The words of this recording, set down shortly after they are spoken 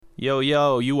Yo,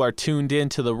 yo, you are tuned in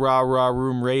to the Raw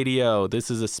Room Radio.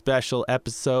 This is a special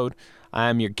episode. I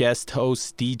am your guest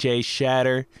host, DJ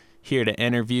Shatter, here to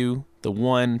interview the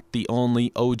one, the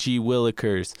only OG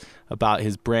Willikers about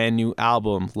his brand new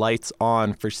album, Lights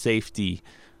On for Safety.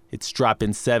 It's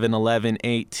dropping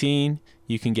 7/11/18.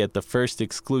 You can get the first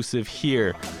exclusive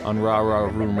here on Raw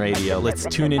Room Radio. Let's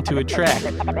tune into a track,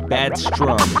 Bad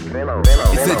Strum.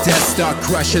 It's a Death Star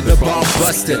crusher, the ball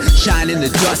buster. Shine in the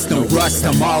dust, no rust,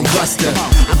 I'm all luster.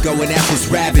 I'm going after this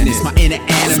ravenous, my inner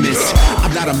animus.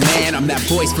 I'm not a man, I'm that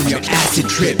voice from your acid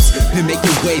trips. Been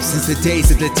making waves since the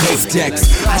days of the tape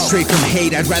decks. I stray from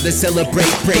hate, I'd rather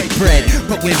celebrate, break bread.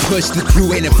 But when pushed, the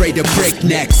crew ain't afraid to break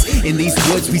necks. In these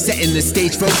woods, we setting the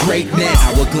stage for greatness.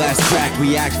 Hourglass crack,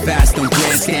 we act fast on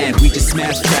grandstand. We just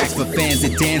smash tracks for fans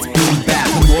that dance, boom bap.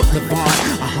 The North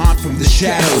Levant, a haunt from the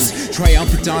shadows.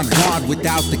 Triumphant on bond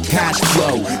without the cash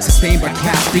flow. Sustained by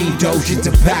caffeine, doge, and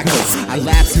tobacco. I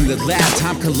lapse in the lab,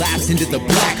 time collapsed into the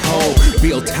black hole.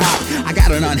 Real talk, I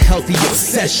got an unhealthy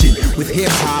obsession with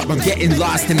hip-hop, I'm getting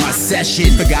lost in my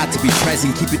session. Forgot to be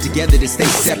present, keep it together to stay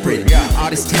separate.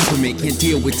 Artist temperament can't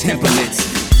deal with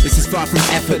templates. This is far from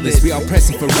effortless, we all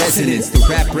pressing for resonance. The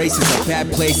rap race is a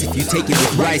bad place if you take it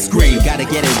with rice grain. Gotta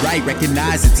get it right,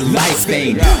 recognize it's a life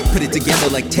vein. Put it together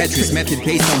like Tetris, method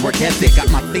based on work ethic.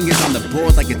 Got my fingers on the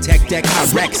board like a tech deck, I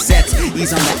wreck sets.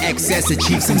 Ease on the excess,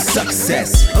 achieve some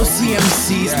success.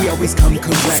 OCMCs, we always come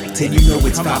correct. And you know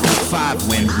it's 505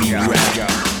 when we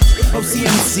rap.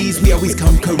 OCMCs, we always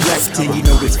come correct. And you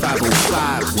know it's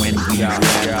 505 when we rap.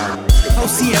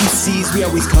 OCMCs, we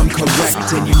always come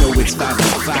correct. And you know it's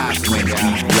 505 when we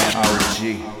rap.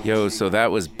 OG. Yo, so that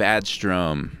was Bad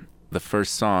Strum, the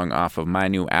first song off of my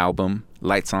new album,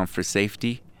 Lights On for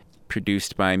Safety,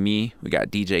 produced by me. We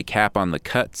got DJ Cap on the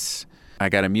cuts. I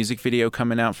got a music video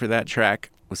coming out for that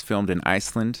track. It was filmed in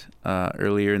Iceland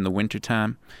earlier in the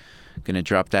wintertime. Gonna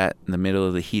drop that in the middle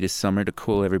of the heat of summer to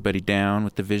cool everybody down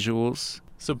with the visuals.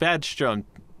 So Bad Strum,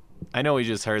 I know we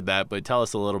just heard that, but tell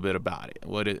us a little bit about it.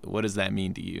 What does that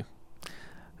mean to you?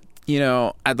 You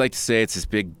know, I'd like to say it's this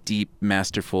big, deep,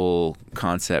 masterful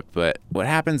concept, but what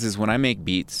happens is when I make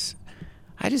beats,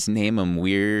 I just name them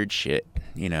weird shit,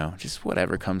 you know, just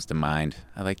whatever comes to mind.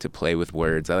 I like to play with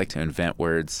words. I like to invent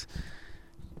words.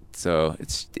 So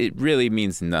it really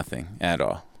means nothing at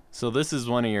all. So this is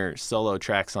one of your solo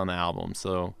tracks on the album,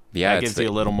 so yeah, that gives you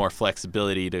a little more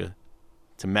flexibility to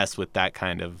mess with that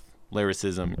kind of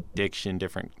lyricism, diction,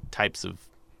 different types of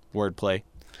wordplay.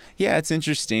 Yeah, it's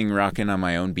interesting rocking on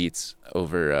my own beats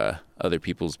over other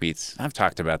people's beats. I've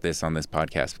talked about this on this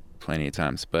podcast plenty of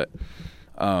times, but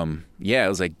yeah, it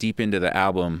was like deep into the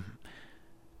album.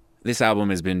 This album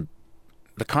has been,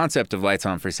 the concept of Lights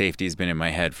On for Safety has been in my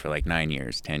head for like 9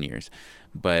 years, 10 years,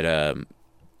 but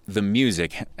the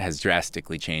music has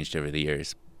drastically changed over the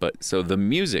years. But so the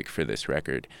music for this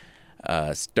record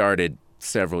started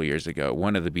several years ago.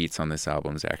 One of the beats on this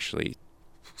album is actually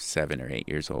 7 or 8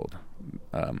 years old.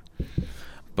 Or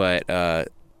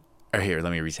here,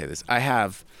 let me re-say this. I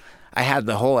had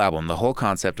the whole album. The whole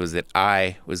concept was that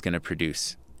I was going to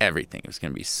produce everything. It was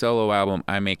going to be a solo album.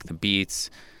 I make the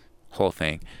beats, whole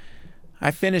thing.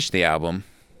 I finished the album,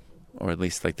 or at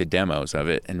least like the demos of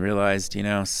it, and realized, you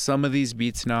know, some of these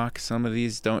beats knock, some of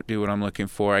these don't do what I'm looking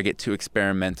for. I get too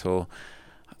experimental.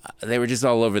 They were just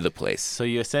all over the place. So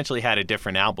you essentially had a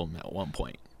different album at one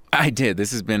point. I did.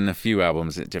 This has been a few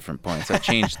albums at different points. I've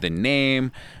changed the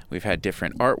name. We've had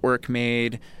different artwork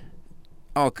made.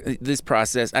 All this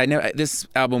process. I know this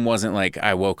album wasn't like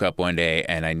I woke up one day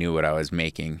and I knew what I was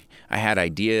making. I had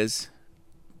ideas.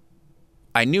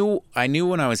 I knew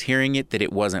when I was hearing it that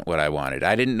it wasn't what I wanted.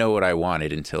 I didn't know what I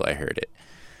wanted until I heard it.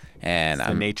 And it's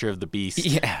the nature of the beast.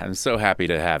 Yeah, I'm so happy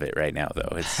to have it right now,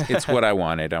 though. It's what I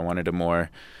wanted. I wanted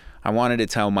to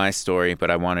tell my story, but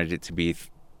I wanted it to be,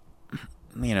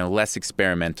 you know, less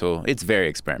experimental. It's very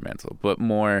experimental, but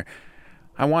more,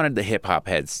 I wanted the hip hop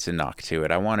heads to knock to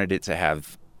it. I wanted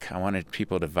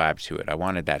people to vibe to it. I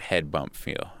wanted that head bump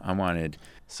feel.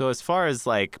 So as far as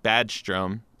like Bad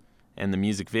Strum and the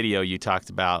music video you talked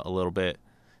about a little bit,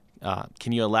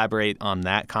 can you elaborate on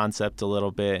that concept a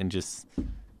little bit and just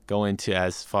go into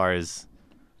as far as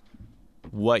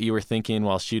what you were thinking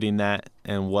while shooting that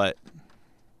and what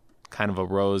kind of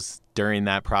arose during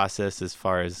that process as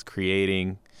far as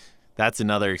creating? That's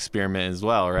another experiment as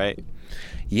well, right?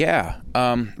 Yeah.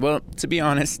 Well, to be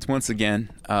honest, once again,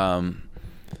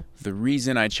 the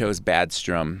reason I chose Bad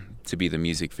Strum to be the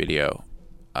music video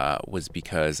was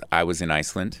because I was in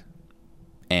Iceland,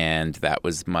 and that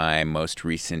was my most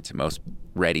recent, most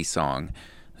ready song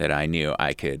that I knew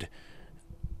I could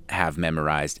have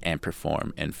memorized and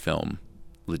perform and film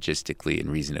logistically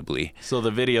and reasonably. So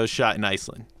the video's shot in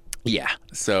Iceland. Yeah.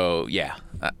 So, yeah.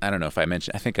 I don't know if I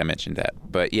think I mentioned that.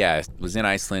 But yeah, I was in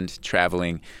Iceland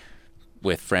traveling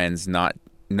with friends, not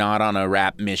on a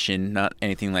rap mission, not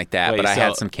anything like that, but I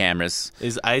had some cameras.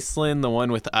 Is Iceland the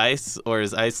one with ice, or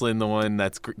is Iceland the one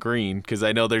that's green? Because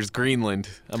I know there's Greenland.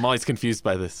 I'm always confused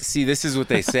by this. See, this is what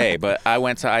they say, but I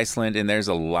went to Iceland, and there's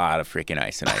a lot of freaking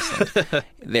ice in Iceland.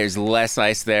 There's less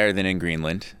ice there than in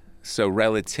Greenland. So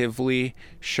relatively,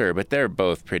 sure, but they're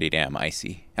both pretty damn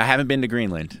icy. I haven't been to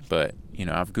Greenland, but,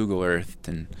 I've Google Earthed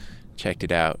and checked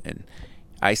it out. And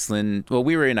Iceland, well,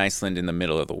 we were in Iceland in the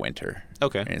middle of the winter.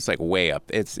 Okay. And it's like way up.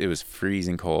 It was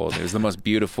freezing cold. It was the most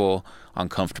beautiful,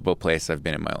 uncomfortable place I've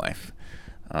been in my life.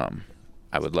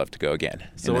 I would love to go again.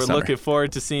 So we're looking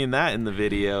forward to seeing that in the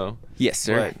video. Yes,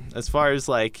 sir. But as far as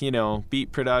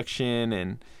beat production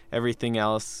and everything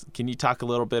else, can you talk a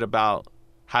little bit about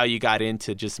how you got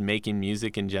into just making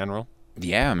music in general?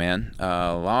 Yeah, man.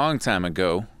 A long time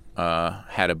ago,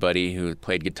 had a buddy who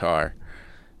played guitar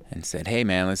and said, hey,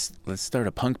 man, let's start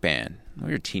a punk band.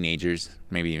 We were teenagers,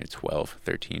 maybe even 12,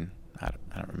 13. I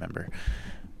don't remember.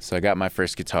 So I got my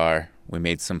first guitar. We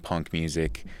made some punk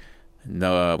music.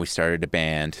 We started a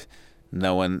band.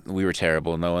 We were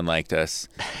terrible. No one liked us.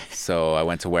 So I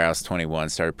went to Warehouse 21,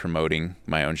 started promoting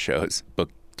my own shows,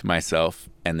 booked myself,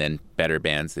 and then better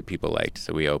bands that people liked.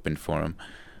 So we opened for them.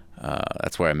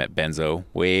 That's where I met Benzo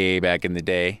way back in the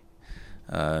day,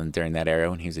 during that era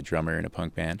when he was a drummer in a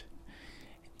punk band.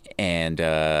 And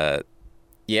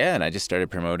and I just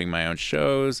started promoting my own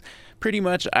shows. Pretty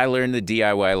much I learned the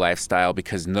DIY lifestyle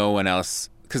because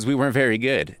we weren't very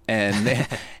good.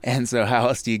 And so how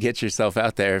else do you get yourself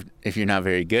out there if you're not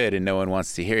very good and no one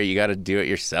wants to hear you? You got to do it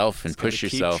yourself and push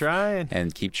yourself.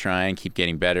 Keep trying, keep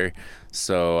getting better.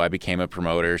 So I became a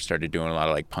promoter, started doing a lot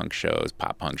of punk shows,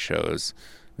 pop punk shows,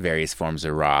 various forms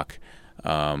of rock.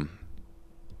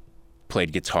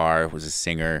 Played guitar, was a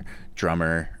singer,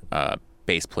 drummer,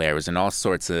 bass player, was in all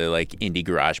sorts of indie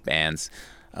garage bands.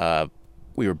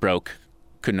 We were broke,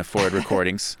 couldn't afford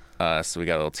recordings, so we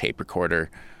got a little tape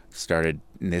recorder, started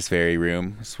in this very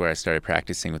room. That's where I started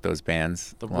practicing with those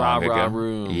bands. The Rah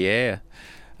Room. Yeah.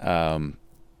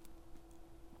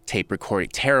 Tape recording,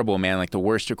 terrible, man, the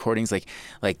worst recordings,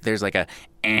 there's a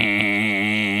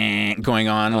going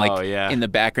on in the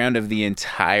background of the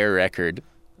entire record.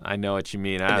 I know what you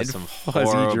mean. I have some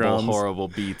horrible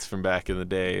beats from back in the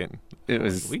day. And it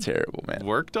was terrible, man.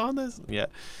 Worked on this? Yeah.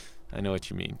 I know what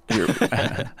you mean.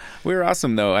 We were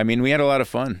awesome, though. I mean, we had a lot of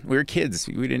fun. We were kids.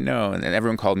 We didn't know. And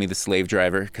everyone called me the slave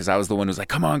driver because I was the one who was like,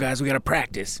 come on, guys, we got to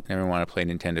practice. And everyone wanted to play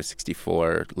Nintendo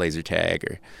 64 or laser tag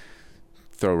or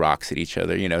throw rocks at each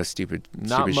other, stupid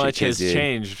Not stupid much shit kids has did.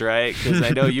 changed, right? Because I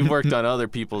know you've worked on other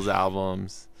people's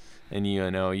albums, and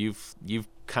you've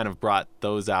kind of brought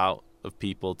those out of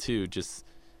people too, just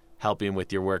helping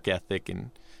with your work ethic and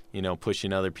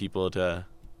pushing other people to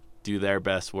do their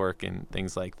best work and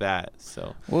things like that.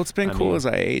 So it's been cool as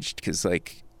I aged because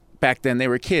back then they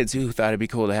were kids who thought it'd be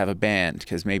cool to have a band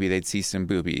because maybe they'd see some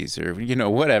boobies or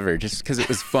whatever, just because it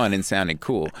was fun and sounded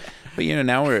cool. But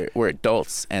now we're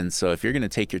adults, and so if you're gonna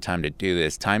take your time to do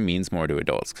this, time means more to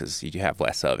adults because you have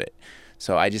less of it.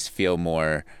 So I just feel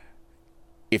more,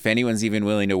 if anyone's even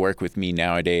willing to work with me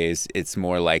nowadays, it's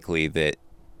more likely that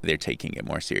they're taking it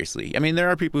more seriously. I mean, there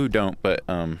are people who don't, but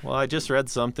well, I just read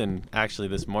something actually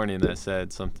this morning that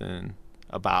said something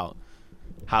about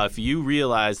how if you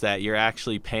realize that you're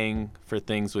actually paying for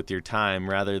things with your time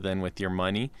rather than with your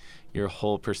money, your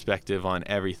whole perspective on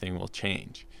everything will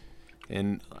change.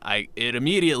 And it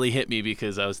immediately hit me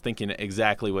because I was thinking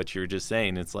exactly what you were just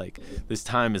saying. It's this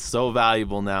time is so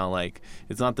valuable now.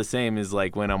 It's not the same as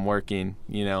when I'm working,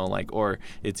 or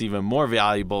it's even more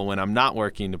valuable when I'm not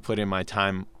working to put in my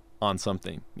time on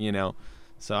something,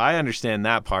 So I understand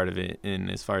that part of it.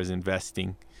 And as far as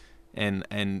investing,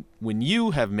 and when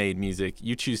you have made music,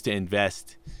 you choose to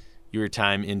invest your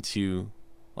time into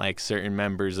certain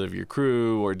members of your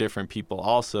crew or different people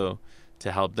also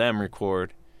to help them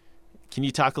record. Can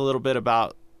you talk a little bit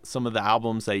about some of the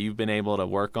albums that you've been able to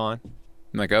work on?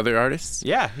 Other artists?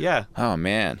 Yeah. Oh,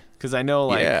 man. Because I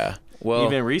know, yeah. Well,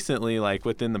 even recently,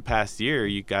 within the past year,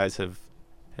 you guys have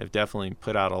definitely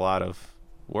put out a lot of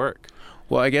work.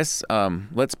 Well, I guess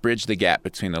let's bridge the gap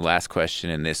between the last question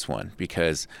and this one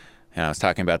because I was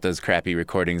talking about those crappy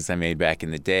recordings I made back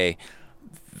in the day.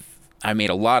 I made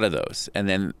a lot of those and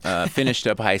then finished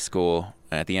up high school.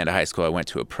 At the end of high school, I went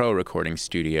to a pro recording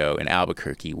studio in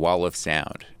Albuquerque, Wall of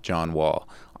Sound, John Wall.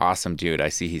 Awesome dude. I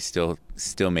see he's still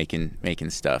making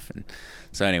stuff. And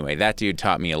so anyway, that dude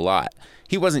taught me a lot.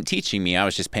 he wasn't teaching me. I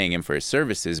was just paying him for his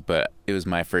services, but it was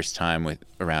my first time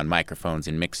around microphones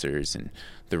and mixers and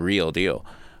the real deal.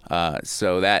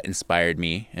 So that inspired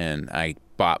me, and I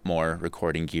bought more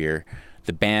recording gear.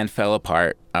 The band fell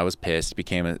apart. I was pissed,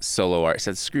 became a solo artist.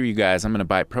 Said, screw you guys, I'm going to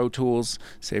buy Pro Tools,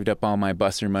 saved up all my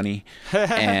busser money.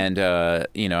 And, I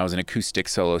was an acoustic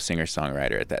solo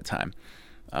singer-songwriter at that time.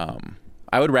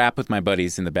 I would rap with my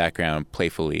buddies in the background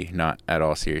playfully, not at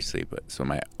all seriously. But so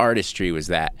my artistry was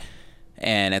that.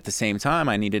 And at the same time,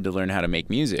 I needed to learn how to make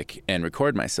music and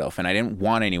record myself. And I didn't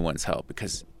want anyone's help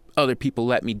because other people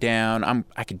let me down.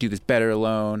 I could do this better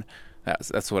alone.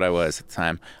 That's what I was at the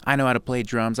time. I know how to play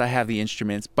drums. I have the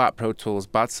instruments, bought Pro Tools,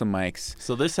 bought some mics.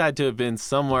 So this had to have been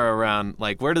somewhere around,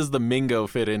 like, where does the Mingo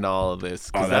fit into all of this?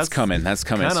 Oh, that's coming.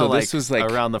 So like this was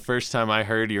like around the first time I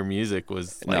heard your music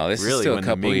was like, no, this really is still when a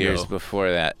couple the Mingo years before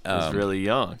that. was really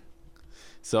young.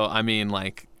 So, I mean,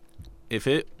 like, if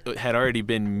it had already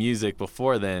been music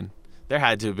before then, there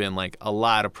had to have been, like, a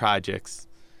lot of projects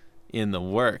in the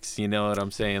works. You know what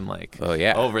I'm saying? Like, oh,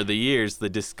 yeah. Over the years, the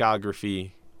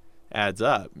discography adds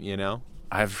up, you know?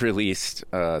 I've released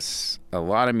a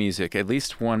lot of music, at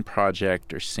least one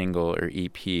project or single or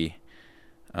EP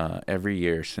every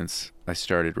year since I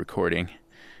started recording.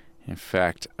 In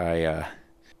fact, I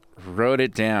wrote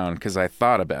it down because I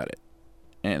thought about it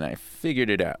and I figured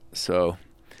it out. So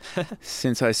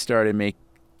since I started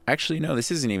actually, no,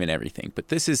 this isn't even everything, but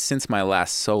this is since my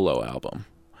last solo album,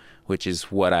 which is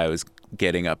what I was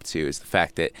getting up to, is the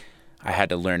fact that I had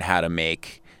to learn how to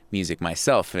make music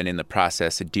myself. And in the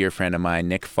process, a dear friend of mine,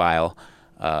 Nick File,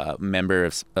 member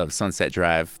of Sunset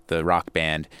Drive, the rock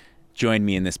band, joined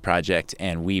me in this project,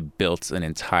 and we built an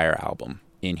entire album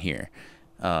in here.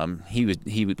 He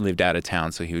lived out of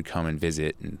town, so he would come and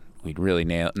visit, and we'd really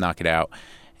knock it out.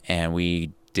 And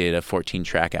we did a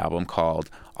 14-track album called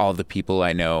All the People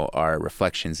I Know Are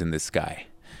Reflections in the Sky.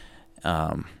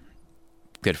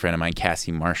 Good friend of mine,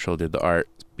 Cassie Marshall, did the art.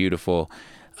 It's beautiful.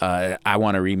 I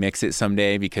want to remix it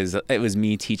someday because it was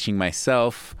me teaching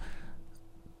myself.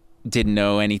 Didn't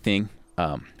know anything.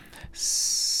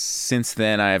 Since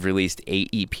then, I have released 8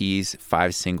 EPs,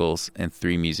 5 singles, and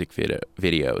 3 music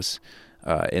videos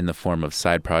in the form of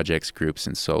side projects, groups,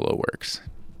 and solo works.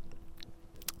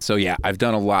 So yeah, I've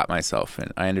done a lot myself,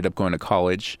 and I ended up going to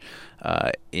college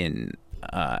at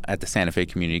the Santa Fe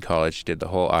Community College. Did the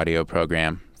whole audio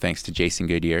program. Thanks to Jason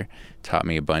Goodyear, taught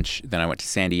me a bunch. Then I went to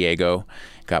San Diego,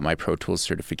 got my Pro Tools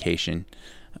certification.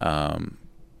 And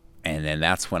then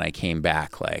that's when I came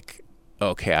back like,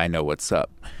 okay, I know what's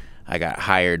up. I got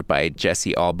hired by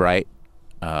Jesse Albright,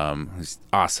 who's an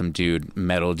awesome dude,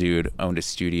 metal dude, owned a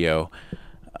studio.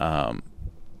 I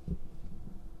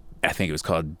think it was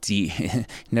called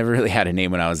never really had a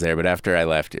name when I was there, but after I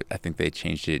left, I think they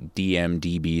changed it,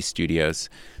 DMDB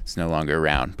Studios. It's no longer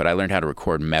around, but I learned how to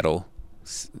record metal.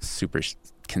 Super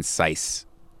concise,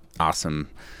 awesome.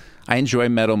 I enjoy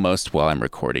metal most while I'm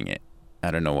recording it. I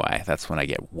don't know why. That's when I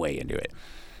get way into it.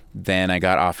 Then I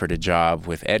got offered a job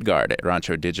with Edgard at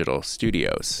Rancho Digital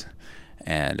Studios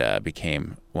and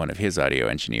became one of his audio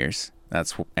engineers.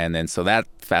 So that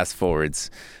fast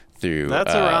forwards through.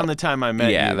 That's around the time I met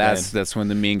you. Yeah, that's when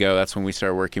the Mingo. That's when we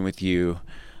started working with you.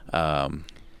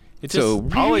 It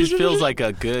just always feels like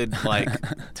a good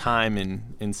time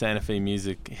in Santa Fe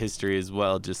music history as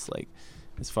well. Just like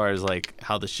as far as like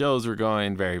how the shows were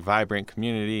going, very vibrant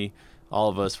community. All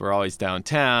of us were always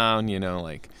downtown,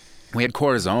 like we had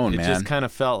Corazon, man. It just kind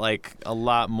of felt like a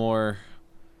lot more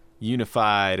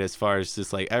unified as far as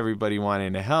just like everybody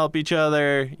wanting to help each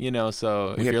other,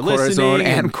 so if you're listening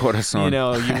and Corazon,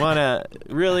 you want to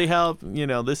really help,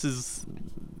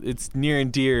 it's near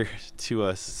and dear to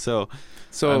us. So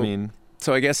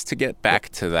I guess to get back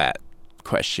to that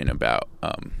question about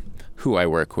who I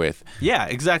work with. Yeah,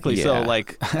 exactly. Yeah. So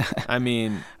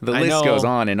the list goes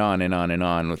on and on and on and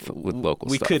on with local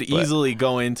stuff. We could easily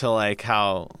go into like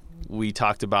how we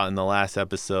talked about in the last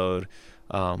episode,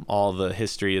 all the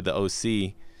history of the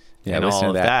OC and all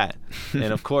of that.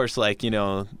 And of course, I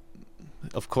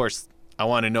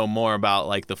want to know more about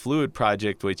like the Fluid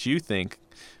project, which you think,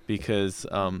 because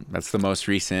that's the most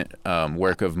recent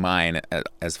work of mine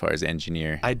as far as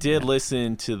engineer. I did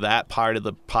listen to that part of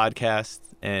the podcast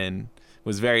and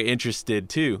was very interested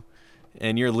too.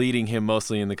 And you're leading him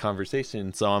mostly in the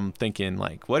conversation. So I'm thinking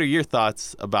like, what are your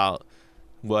thoughts about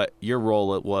what your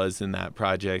role it was in that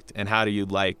project, and how do you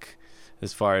like,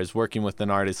 as far as working with an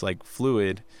artist like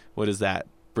Fluid, what does that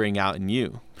bring out in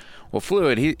you? Well,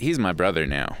 Fluid, he's my brother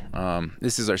now.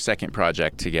 This is our second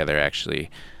project together, actually.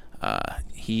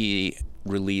 He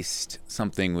released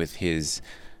something with his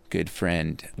good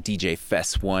friend DJ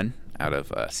Fess1 out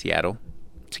of Seattle,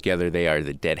 together. They are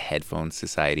the Dead Headphone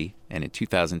Society. And in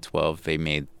 2012, they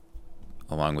made,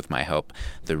 along with my help,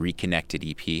 the Reconnected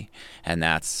EP. And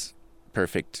that's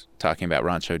perfect. Talking about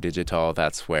Rancho Digital,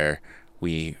 that's where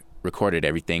we recorded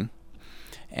everything.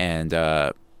 And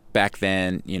back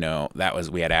then,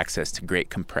 we had access to great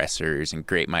compressors and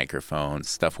great microphones,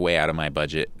 stuff way out of my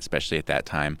budget, especially at that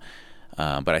time.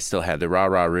 But I still had the raw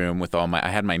room with I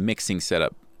had my mixing set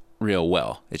up real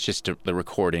well. It's just the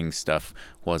recording stuff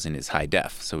wasn't as high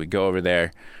def. So we go over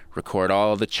there, record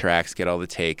all the tracks, get all the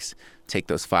takes, take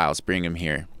those files, bring them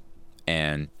here.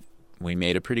 And we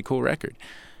made a pretty cool record.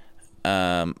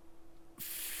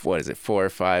 What is it, 4 or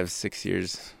 5, 6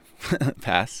 years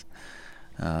pass?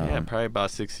 Probably about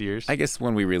 6 years. I guess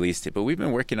when we released it, but we've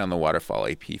been working on the Waterfall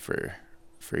EP for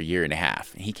a year and a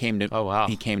half. He came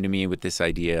to me with this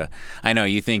idea. I know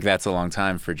you think that's a long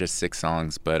time for just 6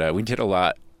 songs, but we did a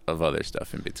lot of other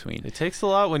stuff in between. It takes a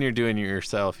lot when you're doing it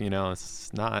yourself,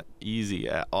 It's not easy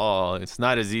at all. It's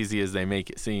not as easy as they make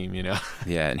it seem, Yeah,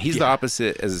 and he's the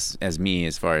opposite as me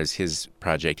as far as his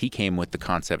project. He came with the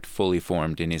concept fully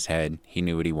formed in his head. He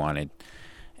knew what he wanted.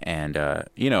 And,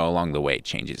 along the way,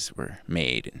 changes were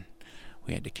made, and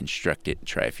we had to construct it and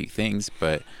try a few things.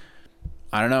 But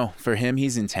I don't know. For him,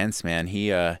 he's intense, man. He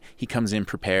comes in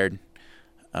prepared.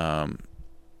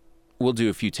 We'll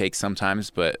do a few takes sometimes,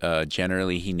 but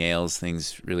generally he nails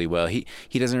things really well. He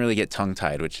doesn't really get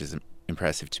tongue-tied, which is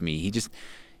impressive to me.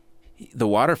 The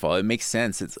waterfall, it makes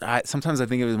sense. Sometimes I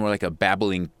think it was more like a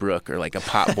babbling brook or like a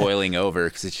pot boiling over,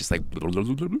 because it's just like...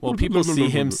 Well, people see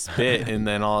him spit, and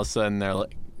then all of a sudden they're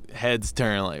like, heads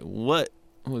turn, like, what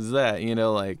was that?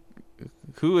 Like,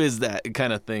 who is that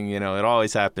kind of thing? It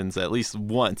always happens at least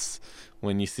once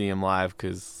when you see him live,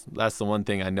 because that's the one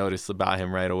thing I noticed about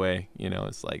him right away.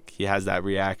 It's like he has that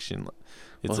reaction.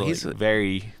 It's he's a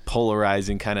very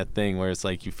polarizing kind of thing where it's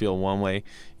like you feel one way,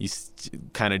 you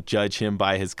kind of judge him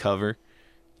by his cover,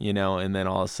 and then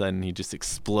all of a sudden he just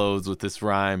explodes with this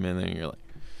rhyme, and then you're like,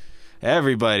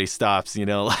 everybody stops,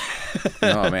 No,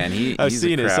 man, I've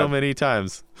seen it so many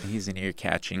times. He's an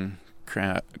ear-catching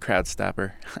crowd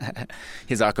stopper.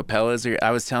 His acapellas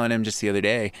I was telling him just the other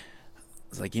day,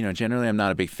 it's like, generally I'm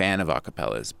not a big fan of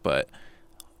acapellas, but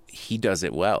he does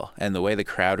it well. And the way the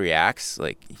crowd reacts,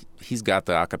 like, he's got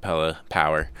the acapella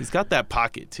power. He's got that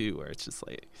pocket, too, where it's just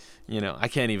like, I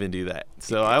can't even do that.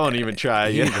 So I won't even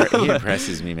try. He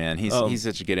impresses me, man. He's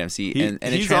such a good MC.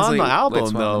 And he's on the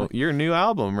album, though. Your new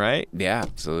album, right? Yeah,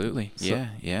 absolutely.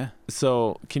 Yeah.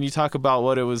 So can you talk about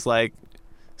what it was like?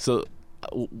 So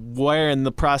where in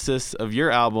the process of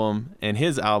your album and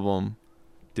his album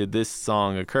did this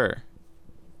song occur?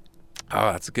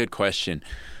 Oh, that's a good question.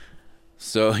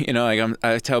 So,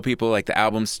 I tell people, like, the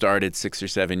album started 6 or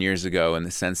 7 years ago, in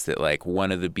the sense that, like,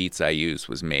 one of the beats I used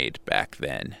was made back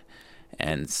then.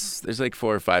 And there's like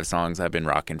 4 or 5 songs I've been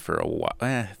rocking for a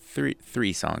while.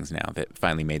 Three songs now that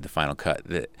finally made the final cut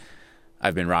that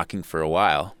I've been rocking for a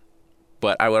while.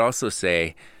 But I would also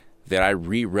say that I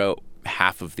rewrote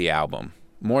half of the album.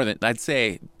 More than, I'd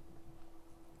say,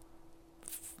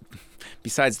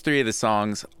 besides 3 of the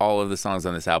songs, all of the songs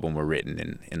on this album were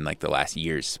written in like the last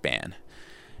year's span.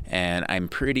 And I'm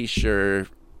pretty sure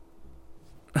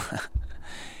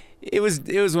it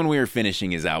was when we were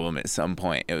finishing his album at some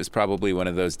point. It was probably one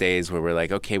of those days where we're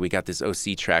like, okay, we got this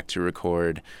OC track to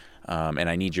record, and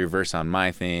I need your verse on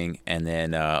my thing. And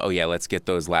then, let's get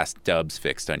those last dubs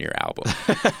fixed on your album.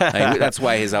 That's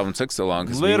why his album took so long.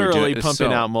 Literally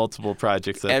pumping out multiple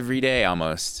projects. Every day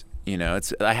almost.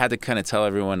 I had to kind of tell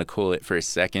everyone to cool it for a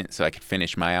second so I could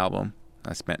finish my album.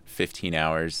 I spent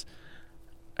 55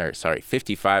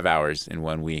 hours in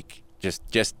 1 week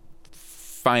just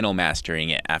final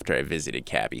mastering it after I visited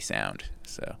Cabby Sound.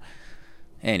 So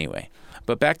anyway,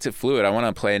 but back to Fluid. I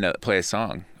want to play a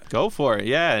song. Go for it.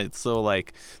 Yeah. So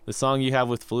like the song you have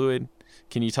with Fluid,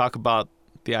 can you talk about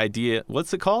the idea?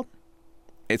 What's it called?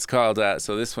 It's called,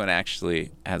 so this one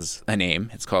actually has a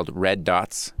name. It's called Red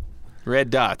Dots.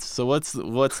 Red Dots. So what's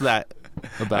that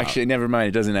about? Actually, never mind.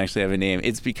 It doesn't actually have a name.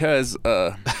 It's because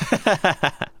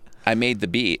I made the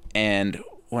beat, and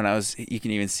you can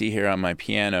even see here on my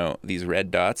piano these red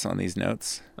dots on these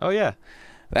notes. Oh yeah,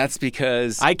 that's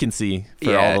because I can see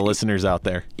for all the listeners out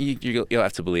there. You'll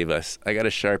have to believe us. I got a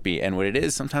Sharpie, and what it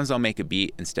is, sometimes I'll make a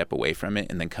beat and step away from it,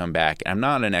 and then come back. I'm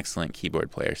not an excellent keyboard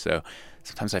player, so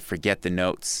sometimes I forget the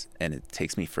notes, and it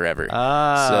takes me forever.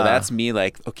 So that's me.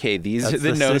 Like, okay, these are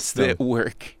the notes system that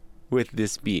work with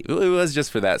this beat. It was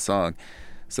just for that song,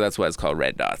 so that's why it's called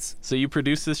Red Dots. So you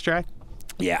produced this track?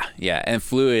 Yeah. And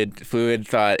Fluid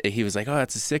thought, he was like, oh,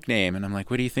 that's a sick name. And I'm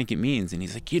like, what do you think it means? And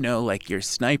he's like, like your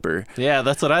sniper. Yeah,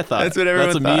 that's what I thought. That's what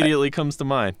everyone thought. Immediately comes to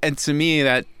mind. And to me,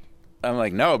 that I'm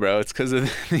like, no, bro, it's because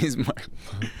of these marks.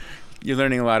 You're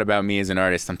learning a lot about me as an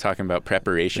artist. I'm talking about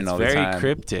preparation all the time. It's very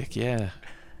cryptic, yeah.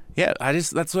 Yeah,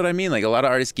 that's what I mean. Like, a lot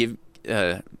of artists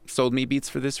sold me beats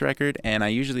for this record, and I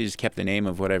usually just kept the name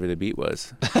of whatever the beat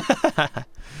was.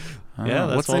 Yeah,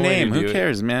 that's what's the name? Who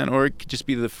cares, man? Or it could just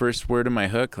be the first word of my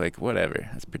hook. Like, whatever.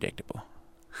 That's predictable.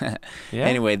 Yeah.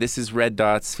 Anyway, this is Red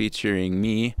Dots featuring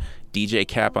me, DJ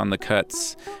Cap on the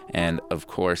cuts, and, of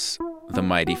course, the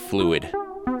mighty Fluid.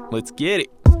 Let's get it.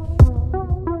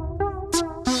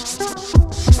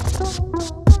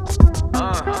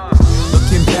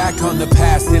 Looking back on the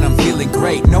past and I'm feeling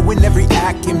great, knowing every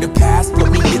act came to pass,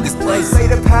 put me in this place.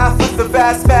 Laid a path with a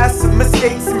vast of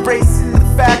mistakes, embracing the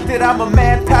fact that I'm a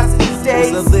man passing his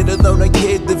days. Was a little loner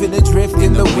kid living adrift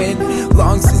in the wind,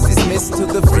 long since dismissed till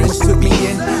the fringe took me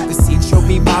in. The scene showed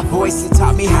me my voice, it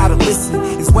taught me how to listen.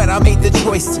 It's when I made the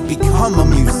choice to become a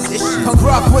musician. Punk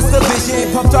rock was the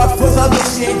vision, pumped up for the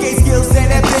mission, gave skills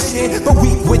and ambition, but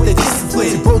weak with the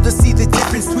discipline. Too bold to see the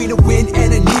difference between a win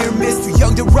and a near miss. Too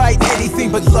young to write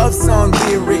anything but love song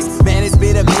lyrics. Man, it's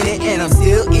been a minute and I'm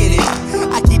still in it.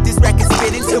 I keep this record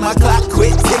spinning till my clock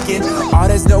quit ticking.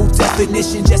 Art has no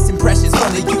definition, just impressions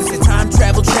from the use of time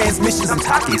travel transmissions. I'm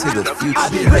talking to the future.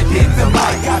 I've been ripping the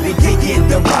mic, I've been kicking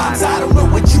the rhymes. I don't know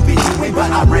what you've been doing,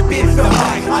 but I'm ripping the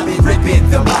mic. I've been ripping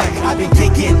the mic, I've been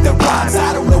kicking the rhymes.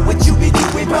 I don't know what you've been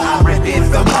doing, but I'm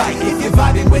ripping the mic. If you're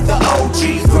vibing with the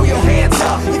OGs, throw your hands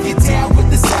up. If you're down with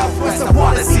the Southwest, I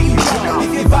wanna see you jump.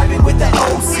 If you're vibing with the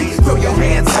OCs, throw your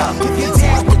hands up. If you're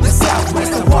down with the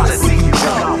Southwest, I wanna see you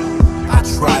jump. I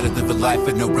try to live a life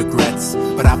with no regrets,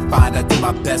 but I find I do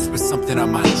my best with something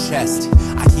on my chest.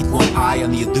 I keep one eye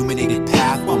on the illuminated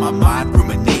path while my mind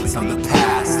ruminates on the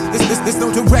past. There's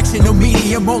no direction, no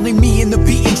medium, only me and the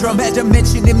beating drum. Had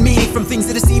dimension in me from things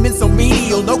that are seeming so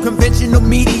menial. No conventional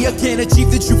media can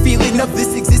achieve the true feeling of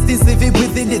this existence, living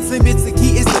within its limits. The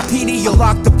key is the pineal.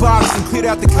 Locked the box and cleared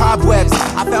out the cobwebs.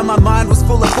 I found my mind was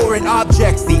full of foreign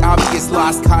objects. The obvious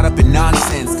lost, caught up in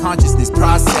nonsense. Consciousness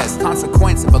process,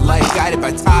 consequence of a life guided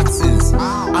by toxins.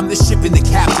 I'm the ship and the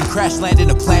captain, crash landing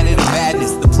a planet of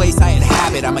madness. The place I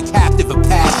inhabit, I'm a captive of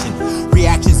passion.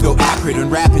 Reactions go acrid when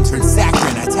rapping turns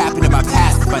saccharine. I tap into my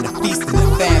past to find a feast in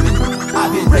the famine.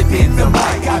 I've been ripping the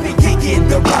mic, I've been kicking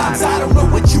the rhymes. I don't know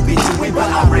what you've been doing,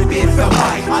 but I'm ripping the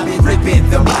mic. I've been ripping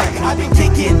the mic, I've been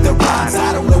kicking the rhymes.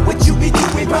 I don't know what you've been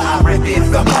doing, but I'm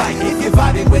ripping the mic. If you're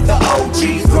vibing with the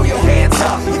OGs, throw your hands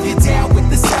up. If you're down with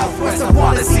the Southwest, I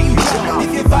wanna see you jump.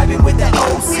 If you're vibing with the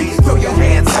OCs, throw your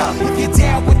hands up. If you're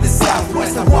down with the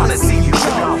Southwest, I wanna see you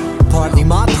jump. Partly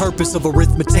my purpose of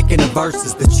arithmetic and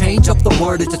verses, to change up the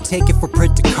word and to take it from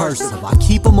print to cursive. I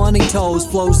keep them on their toes,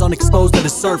 flows unexposed to the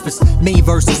surface. Me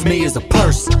versus me as a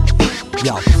person.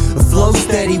 Yo, flow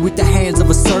steady with the hands of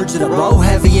a surgeon. I roll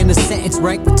heavy in a sentence,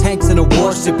 rank with tanks in a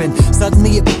warship, and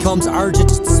suddenly it becomes urgent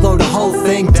just to slow the whole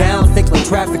thing down. Think like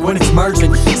traffic when it's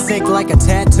merging, sink like a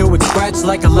tattoo and scratch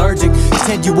like allergic.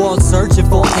 Said you all searching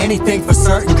for anything for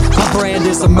certain. My brand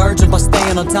is emerging by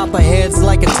staying on top of heads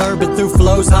like a turban. Through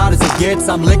flows hot as it gets,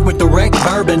 I'm liquid direct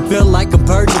bourbon. Feel like I'm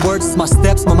purging words, it's my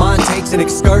steps, my mind takes an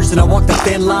excursion. I walk the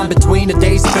thin line between the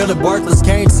days feeling worthless,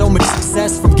 carrying so much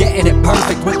success from getting it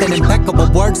perfect with an impeccable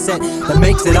word set that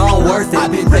makes it all worth it.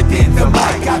 I've been ripping the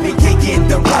mic, I've been kicking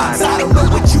the rhymes. I don't know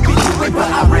what you've been doing, but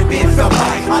I'm ripping the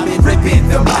mic. I've been ripping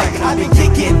the mic, I've been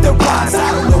kicking the rhymes.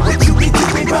 I don't know what you've been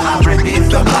doing, but I'm ripping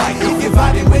the mic. If you're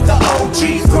vibing with the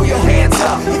OGs, throw your hands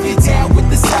up. If you're down with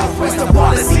the Southwest, I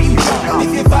wanna see you jump.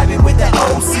 If you're vibing with the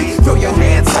OCs, throw your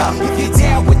hands up. If you're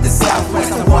down with the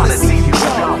Southwest, I wanna see you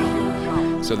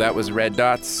jump. So that was Red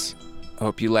Dots. I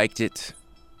hope you liked it.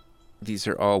 These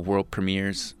are all world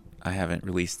premieres. I haven't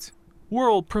released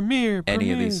World premiere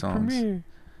any of these songs,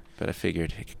 but I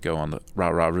figured it could go on the Raw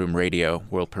Raw Room Radio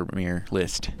world premiere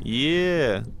list.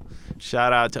 Yeah.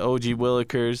 Shout out to OG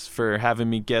Willikers for having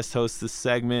me guest host this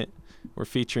segment. We're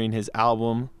featuring his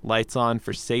album, Lights On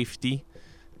for Safety.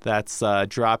 That's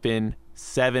dropping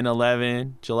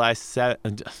 7/11, July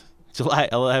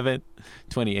 11th,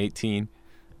 2018.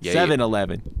 Yeah,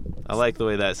 7/11. I like the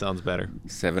way that sounds better.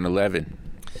 7/11.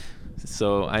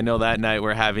 So I know that night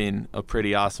we're having a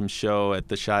pretty awesome show at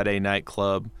the Sade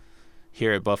nightclub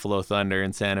here at Buffalo Thunder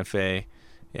in Santa Fe.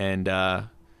 And I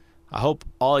hope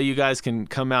all you guys can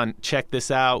come out and check this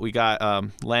out. We got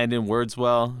Landon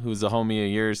Wordswell, who's a homie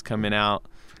of yours, coming out.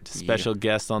 Special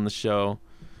guest on the show.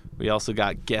 We also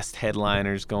got guest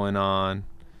headliners going on.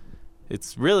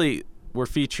 It's really, we're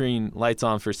featuring Lights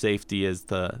On for Safety as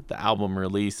the album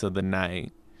release of the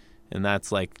night. And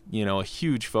that's like, you know, a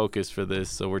huge focus for this.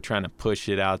 So we're trying to push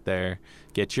it out there,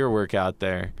 get your work out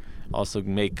there, also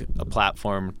make a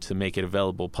platform to make it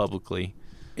available publicly.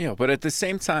 But at the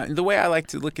same time, the way I like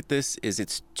to look at this is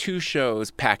it's 2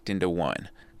 shows packed into one.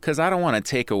 Because I don't want to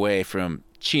take away from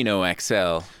Chino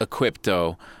XL,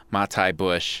 Equipto, Matai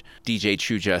Bush, DJ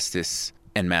True Justice,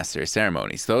 and Master of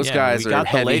Ceremonies. Those guys are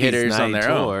heavy hitters on their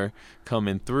own.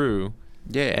 Coming through.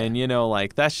 Yeah. And,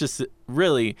 like, that's just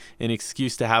really an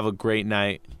excuse to have a great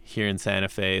night here in Santa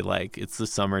Fe. Like, it's the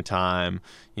summertime.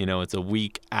 It's a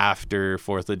week after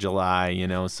 4th of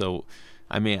July, So,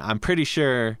 I mean, I'm pretty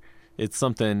sure it's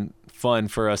something fun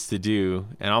for us to do,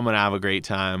 and I'm going to have a great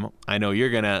time. I know you're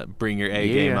going to bring your A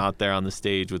game out there on the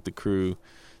stage with the crew.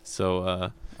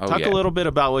 So, talk a little bit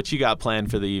about what you got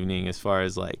planned for the evening as far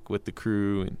as, like, with the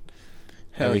crew and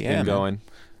everything going.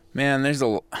 Man, there's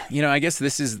I guess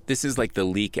this is like the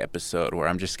leak episode where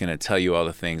I'm just going to tell you all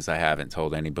the things I haven't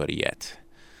told anybody yet.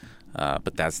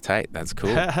 But that's tight. That's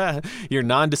cool. Your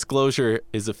non-disclosure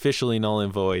is officially null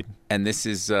and void. And this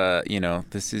is,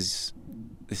 this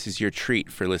is your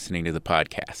treat for listening to the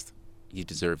podcast. You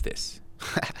deserve this.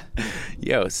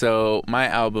 So my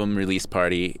album release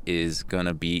party is going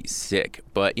to be sick.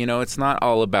 But, it's not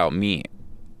all about me.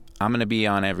 I'm going to be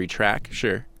on every track,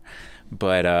 sure.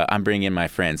 But I'm bringing my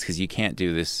friends because you can't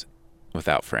do this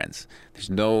without friends. There's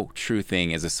no true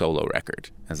thing as a solo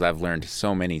record, as I've learned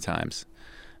so many times.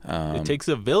 It takes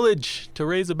a village to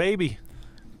raise a baby.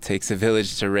 It takes a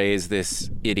village to raise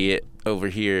this idiot over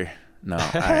here. No.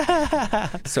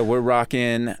 So we're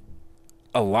rocking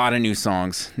a lot of new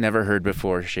songs, never heard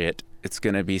before shit. It's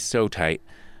going to be so tight.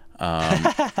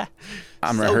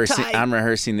 I'm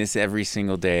rehearsing this every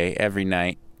single day, every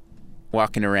night.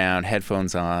 Walking around,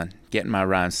 headphones on, getting my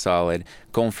rhymes solid,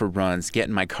 going for runs,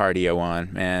 getting my cardio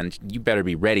on. Man, you better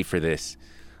be ready for this.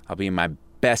 I'll be in my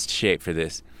best shape for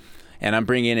this. And I'm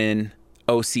bringing in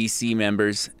OCC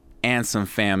members and some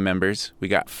fam members. We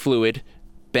got Fluid,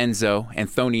 Benzo,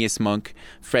 Anothonius Monk,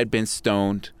 Fred Been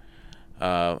Stoned.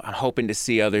 I'm hoping to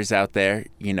see others out there.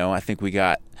 I think we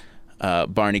got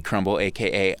Barney Crumble,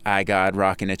 a.k.a. iGod,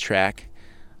 rocking a track.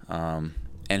 And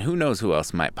who knows who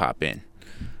else might pop in.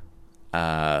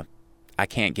 I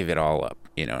can't give it all up,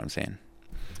 you know what I'm saying?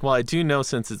 Well, I do know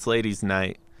since it's ladies'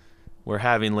 night, we're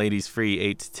having ladies free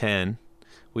 8 to 10.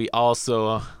 We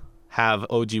also have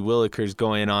OG Willikers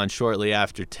going on shortly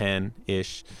after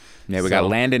 10-ish. Yeah, we got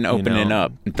Landon opening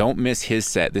up. Don't miss his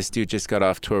set. This dude just got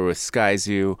off tour with Sky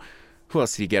Zoo. Who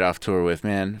else did he get off tour with,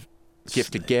 man?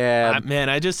 Gifted Gab.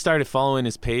 I just started following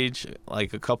his page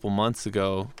like a couple months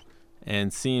ago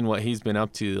and seeing what he's been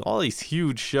up to. All these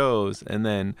huge shows, and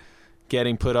then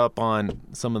getting put up on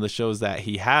some of the shows that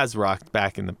he has rocked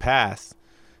back in the past.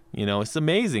 It's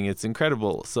amazing. It's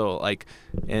incredible. So, like,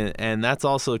 and that's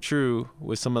also true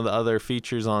with some of the other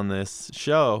features on this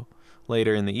show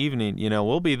later in the evening.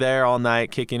 We'll be there all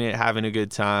night, kicking it, having a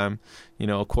good time.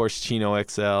 Of course, Chino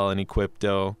XL and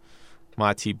Equipto,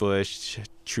 Mati Bush,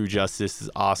 True Justice is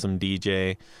awesome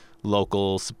DJ.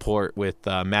 Local support with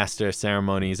Master of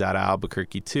Ceremonies out of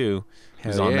Albuquerque, too,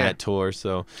 who's on that tour.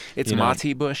 So it's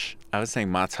Mati Bush. I was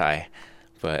saying Matai,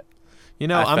 but I'm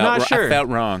not sure. I felt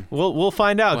wrong. We'll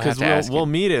find out because we'll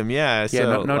meet him. Yeah.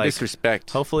 So, no disrespect.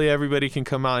 Hopefully everybody can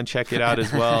come out and check it out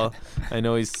as well. I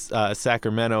know he's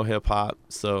Sacramento hip hop,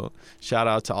 so shout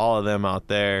out to all of them out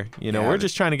there. We're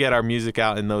just trying to get our music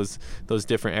out in those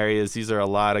different areas. These are a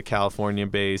lot of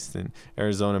California-based and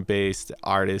Arizona-based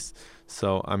artists.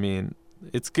 So I mean,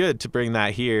 it's good to bring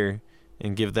that here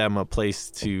and give them a place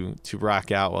to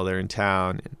rock out while they're in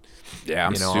town. And, yeah,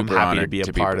 I'm super I'm happy honored to be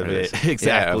a part of it.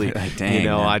 Exactly. Yeah, like, dang,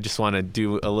 man. I just want to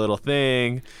do a little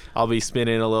thing. I'll be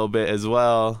spinning a little bit as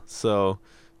well. So,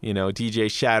 DJ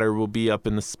Shatter will be up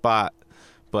in the spot.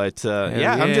 But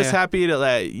I'm just happy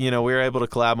that we were able to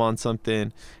collab on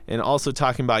something. And also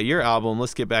talking about your album,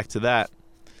 let's get back to that.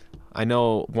 I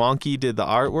know Wonky did the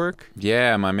artwork.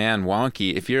 Yeah, my man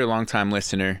Wonky. If you're a longtime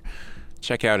listener,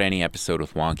 check out any episode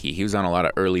with Wonky. He was on a lot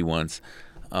of early ones.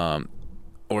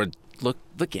 Or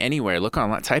look anywhere. Look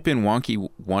online. Type in Wonky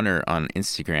Wonner on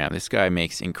Instagram. This guy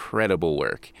makes incredible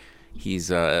work. He's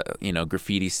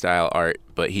graffiti style art,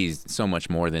 but he's so much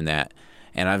more than that.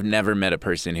 And I've never met a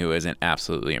person who isn't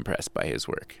absolutely impressed by his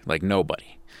work. Like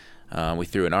nobody. We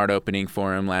threw an art opening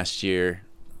for him last year.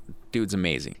 Dude's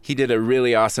amazing. He did a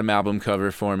really awesome album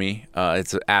cover for me.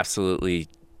 It's absolutely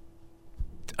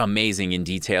amazing in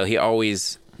detail. He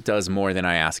always does more than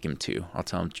I ask him to. I'll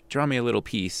tell him, draw me a little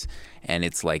piece, and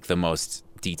it's like the most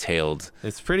detailed,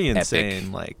 it's pretty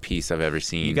insane, like piece I've ever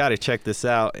seen. You got to check this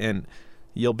out, and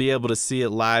you'll be able to see it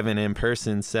live and in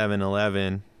person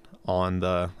 7-11 on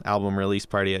the album release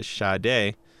party at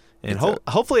Sade. And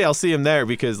hopefully I'll see him there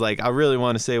because, like, I really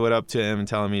want to say what up to him and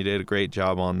tell him he did a great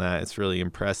job on that. It's really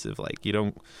impressive. Like, you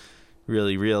don't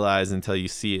really realize until you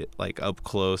see it like up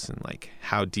close and like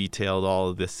how detailed all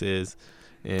of this is.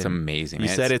 And it's amazing. You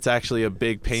said it's actually a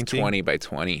big painting. It's 20 by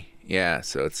 20. Yeah,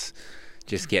 so it's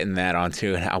just getting that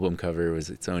onto an album cover was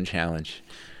its own challenge.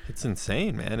 It's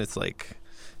insane, man. It's like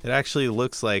it actually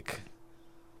looks like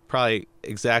probably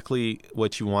exactly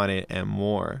what you wanted and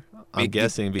more. I'm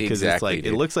guessing because exactly, it's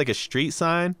like it looks like a street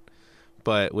sign,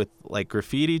 but with like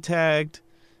graffiti tagged.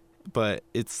 But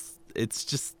it's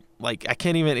just like I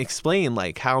can't even explain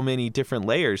like how many different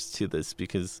layers to this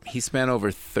because he spent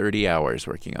over 30 hours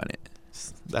working on it.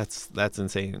 That's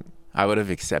insane. I would have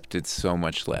accepted so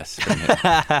much less from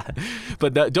him.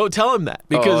 But don't tell him that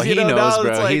because he knows,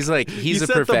 bro. Like, he's a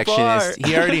perfectionist.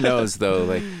 He already knows though.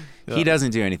 Like he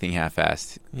doesn't do anything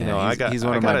half-assed. He's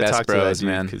one of my best bros,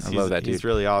 man. I love that dude. He's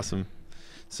really awesome.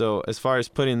 So as far as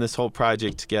putting this whole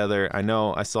project together, I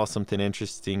know I saw something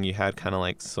interesting. You had kind of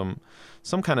like some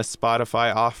kind of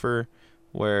Spotify offer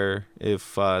where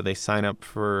if they sign up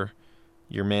for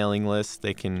your mailing list,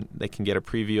 they can get a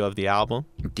preview of the album.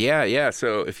 Yeah.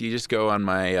 So if you just go on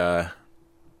my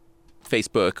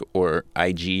Facebook or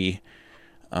IG,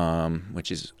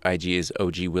 which is IG is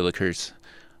OG Willikers,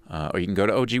 or you can go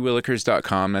to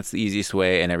ogwillikers.com. That's the easiest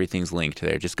way, and everything's linked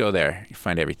there. Just go there, you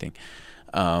find everything.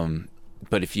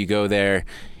 But if you go there,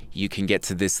 you can get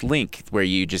to this link where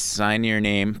you just sign your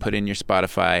name, put in your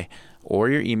Spotify or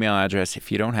your email address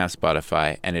if you don't have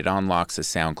Spotify, and it unlocks a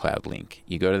SoundCloud link.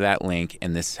 You go to that link,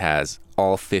 and this has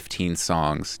all 15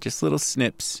 songs, just little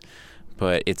snips,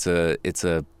 but it's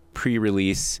a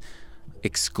pre-release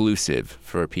exclusive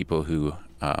for people who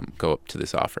go up to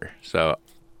this offer. So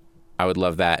I would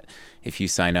love that. If you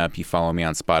sign up, you follow me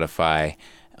on Spotify,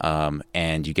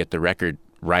 and you get the record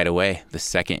right away the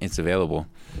second it's available.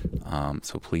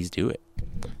 So please do it.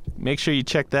 Make sure you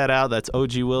check that out. That's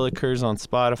OG Willikers on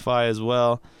Spotify as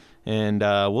well. And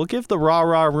we'll give the Raw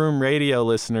Room Radio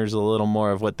listeners a little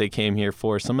more of what they came here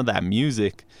for, some of that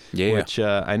music, which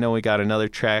I know we got another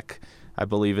track, I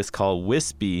believe it's called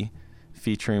Wispy,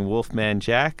 featuring Wolfman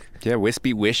Jack. Yeah,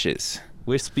 Wispy Wishes.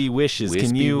 Wispy Wishes.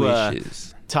 Can you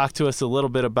talk to us a little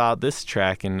bit about this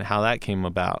track and how that came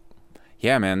about?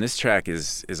 Yeah, man, this track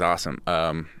is awesome.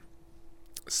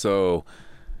 So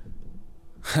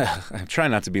I'm trying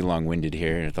not to be long-winded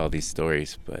here with all these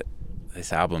stories, but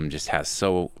this album just has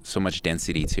so much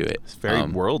density to it. It's very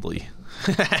worldly.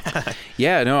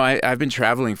 Yeah, no, I've been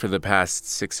traveling for the past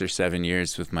 6 or 7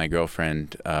 years with my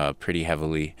girlfriend pretty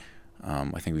heavily.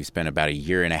 I think we spent about 1.5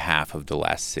 years of the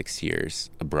last 6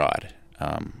 years abroad,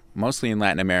 mostly in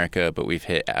Latin America, but we've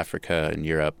hit Africa and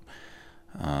Europe.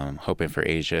 Hoping for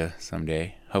Asia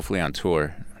someday, hopefully on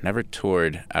tour. Never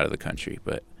toured out of the country,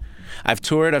 but I've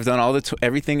toured. I've done all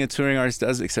everything a touring artist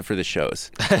does except for the shows.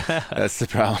 That's the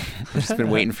problem. I've just been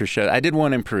waiting for shows. I did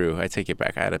one in Peru. I take it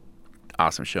back. I had an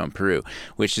awesome show in Peru,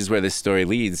 which is where this story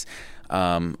leads.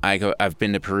 I've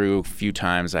been to Peru a few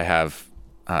times. I have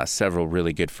several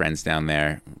really good friends down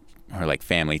there who are like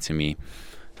family to me.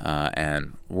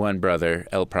 And one brother,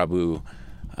 LPrabooo,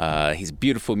 he's a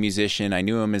beautiful musician. I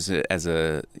knew him as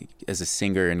a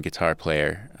singer and guitar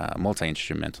player,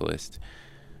 multi-instrumentalist.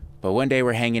 But one day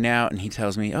we're hanging out and he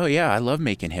tells me, "Oh yeah, I love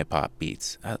making hip hop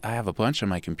beats. I have a bunch on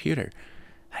my computer."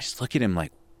 I just look at him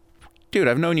like, "Dude,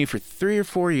 I've known you for 3 or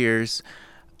 4 years.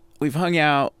 We've hung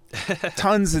out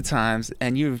tons of times,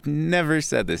 and you've never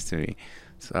said this to me."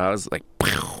 So I was like,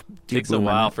 takes a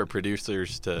while for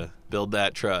producers to build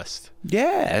that trust.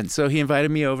 Yeah, and so he invited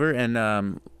me over, and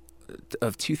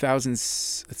of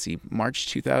March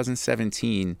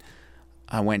 2017,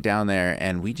 I went down there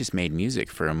and we just made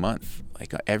music for a month,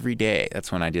 like every day.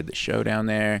 That's when I did the show down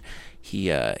there. He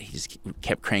just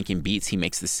kept cranking beats. He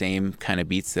makes the same kind of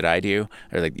beats that I do,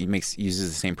 or like uses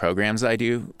the same programs I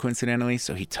do, coincidentally.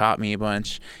 So he taught me a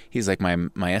bunch. He's like my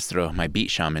maestro, my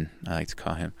beat shaman, I like to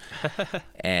call him.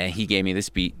 And he gave me this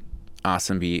beat,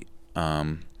 awesome beat.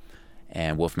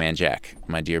 And Wolfman Jack,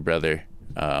 my dear brother,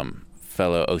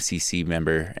 fellow OCC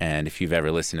member, and if you've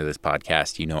ever listened to this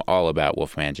podcast, you know all about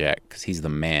Wolfman Jack because he's the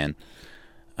man.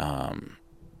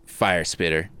 Fire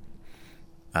spitter.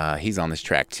 He's on this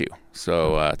track too,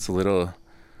 so it's a little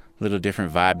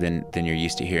different vibe than you're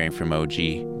used to hearing from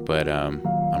OG, but I'm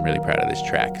really proud of this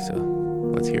track, so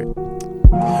let's hear it.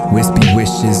 Wispy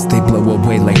wishes, they blow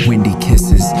away like windy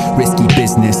kisses. Risky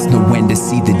business, know when to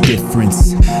see the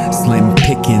difference. Slim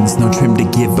pickings, no trim to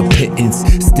give a pittance.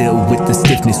 Still with the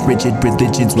stiffness, rigid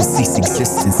religions will cease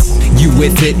existence. You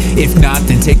with it? If not,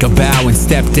 then take a bow and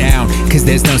step down. Cause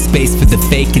there's no space for the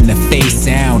fake in the face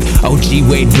sound. OG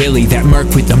Wade Willie, that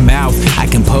merc with the mouth. I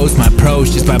compose my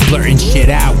prose just by blurting shit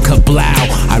out. Kablow,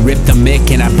 I rip the mic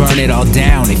and I burn it all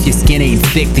down. If your skin ain't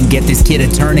thick, then get this kid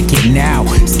a tourniquet now.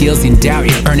 Skills in doubt,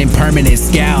 you're earning permanent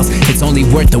scowls. It's only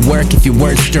worth the work if your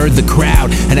words stir the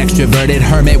crowd. An extroverted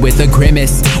hermit with a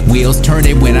grimace. Wheels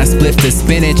turning when I split the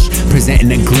spinach.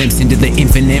 Presenting a glimpse into the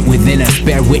infinite within us.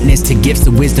 Bear witness to gifts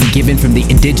of wisdom given from the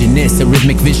indigenous. A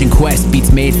rhythmic vision quest,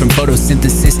 beats made from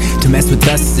photosynthesis. To mess with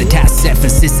us is a task set for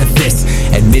Sisyphus.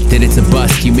 Admit that it's a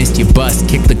bust, you missed your bus.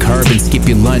 Kick the curb and skip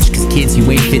your lunch. Cause kids, you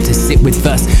ain't fit to sit with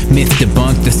us. Myth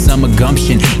debunked, the summer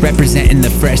gumption. Representing the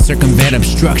fresh, circumvent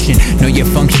obstruction. Know your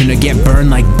function or get burned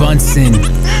like Bunsen.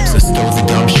 So stow the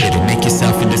dumb shit and make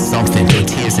yourself into something.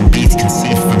 Tortillas and beats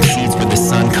conceived from seeds where the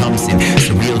sun comes in.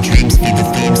 Surreal dreams feed the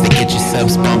themes that get your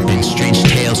subs bumping. Strange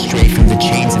tales straight from the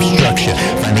chains of structure.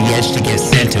 Find the edge to get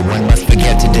center. One must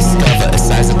forget to discover a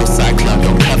sizable cyclone.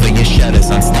 Don't cover your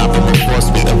shutters. Unstoppable force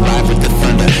will arrive with the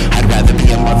thunder. I'd rather be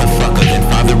a motherfucker than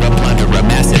father a plunderer. A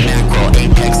massive mackerel,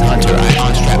 apex hunter. I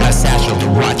unstrap my satchel to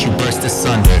watch you burst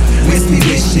asunder. Wispy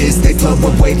wishes, they blow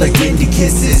away like windy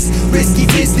kisses. Risky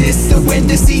business, know when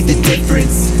to see the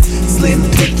difference. Slim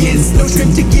pickings, no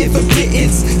trim to give a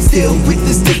pittance. Still with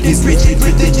the stiffness, rigid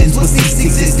religions will cease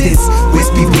existence.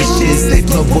 Wispy wishes, they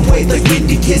blow away like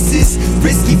windy kisses.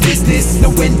 Risky business,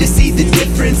 know when to see the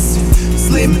difference.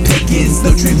 Slim pickings,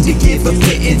 no trim to give a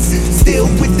pittance. Still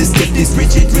with the stiffness,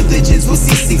 rigid religions will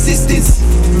cease existence.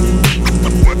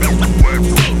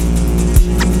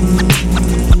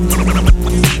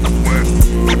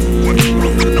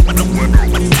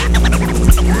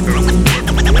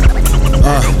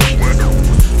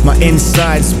 My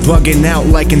insides bugging out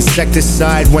like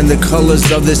insecticide when the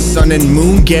colors of the sun and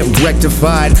moon get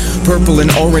rectified. Purple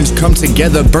and orange come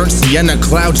together, burnt sienna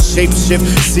clouds shapeshift.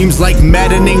 Seems like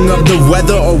maddening of the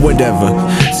weather or whatever.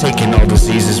 Taking all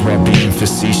diseases while being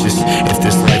facetious. If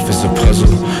this life is a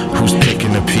puzzle, who's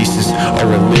picking the pieces?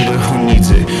 Or a leader who needs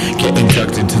it? Get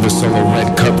inducted to the solo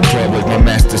red cup club like my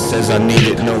master says I need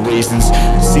it, no reasons.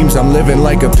 Seems I'm living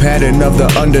like a pattern of the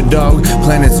underdog.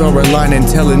 Planets are aligning,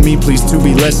 telling me please to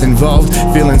be less involved.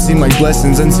 Feelings seem like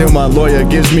blessings until my lawyer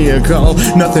gives me a call.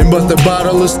 Nothing but the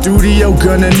bottle of studio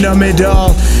gonna numb it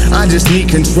all. I just need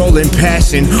control and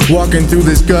passion. Walking through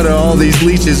this gutter, all these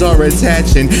leeches are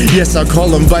attaching. Yes, I call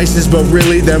them vices, but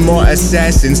really they're more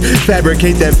assassins.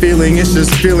 Fabricate that feeling, it's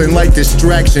just feeling like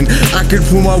distraction. I could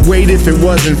pull my weight if it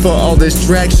wasn't for all this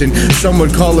traction. Some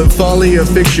would call it folly,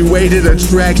 effectuated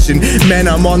attraction. Man,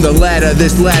 I'm on the ladder,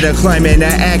 this ladder climbing to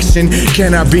action.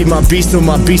 Can I beat my beast or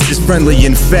my beast is friendly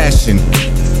in fashion?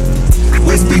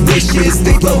 Wispy wishes,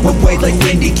 they blow away like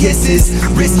windy kisses.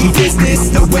 Risky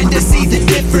business, know when to see the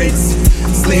difference.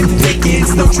 Slim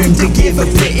pickings, no trim to give a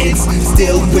pittance.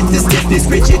 Still with the stiffness,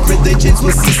 rigid religions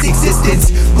will cease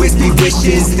existence. Wispy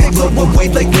wishes, they blow away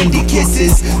like windy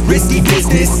kisses. Risky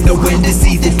business, know when to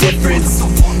see the difference.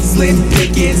 Slim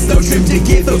pickings, no trim to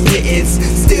give a pittance.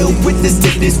 Still with the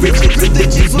stiffness, rigid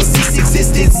religions will cease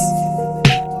existence.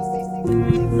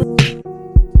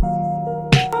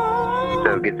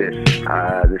 So get this,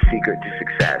 the secret to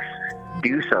success: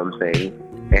 do something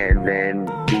and then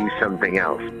do something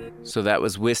else. So that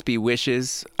was Wispy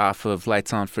Wishes off of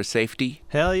Lights On for Safety.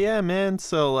 Hell yeah, man.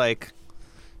 So, like,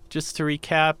 just to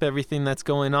recap everything that's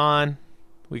going on,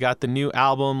 we got the new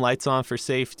album, Lights On for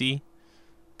Safety.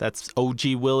 That's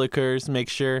OG Willikers. Make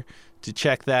sure to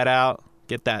check that out.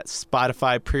 Get that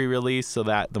Spotify pre-release so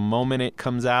that the moment it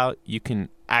comes out, you can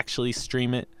actually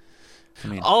stream it.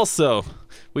 Also,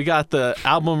 we got the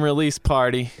album release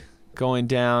party going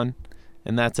down,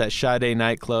 and that's at Sade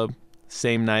Nightclub,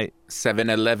 same night.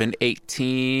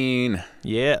 7/11/18.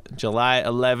 Yeah, July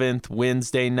 11th,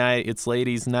 Wednesday night. It's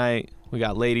ladies' night. We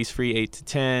got ladies free 8 to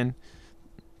 10.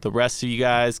 The rest of you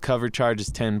guys, cover charge is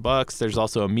 $10. There's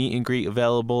also a meet and greet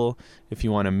available if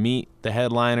you want to meet the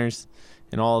headliners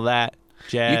and all that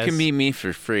jazz. You can meet me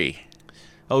for free.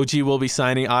 OG will be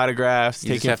signing autographs, You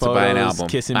just taking have to buy an photos, album.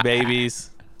 kissing babies.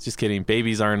 Just kidding.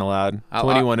 Babies aren't allowed.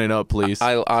 21 and up, please.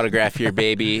 I'll autograph your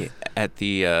baby at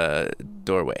the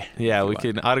doorway. Yeah, we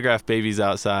can autograph babies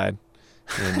outside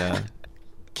and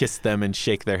kiss them and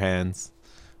shake their hands.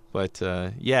 But,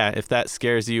 yeah, if that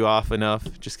scares you off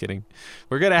enough, just kidding.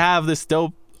 We're going to have this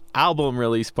dope album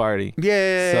release party.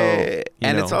 Yeah. So,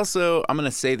 and it's also, I'm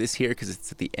going to say this here because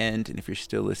it's at the end, and if you're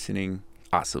still listening,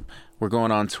 awesome. We're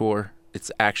going on tour.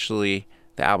 It's actually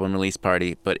the album release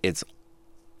party, but it's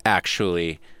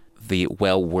actually the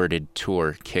well-worded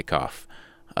tour kickoff.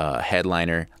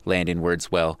 Headliner Landon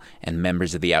Wordswell and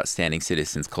members of the Outstanding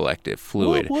Citizens Collective,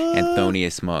 Fluid,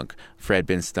 Anothonius Monk, Fred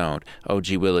Been Stoned, OG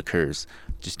Willikers.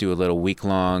 Just do a little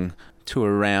week-long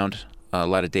tour around. A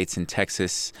lot of dates in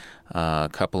Texas, a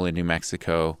couple in New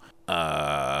Mexico,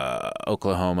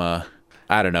 Oklahoma.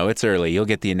 I don't know. It's early. You'll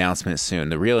get the announcement soon.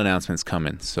 The real announcement's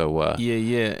coming. So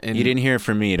yeah. And you didn't hear it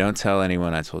from me. Don't tell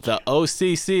anyone I told you. The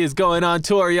OCC is going on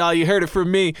tour, y'all. You heard it from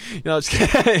me. Just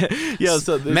kidding.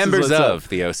 So members of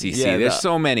the OCC. Yeah, there's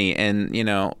so many, and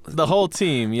the whole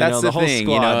team. That's the whole thing,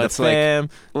 squad. it's the fam,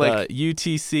 like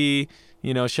UTC.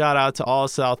 Shout out to all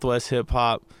Southwest hip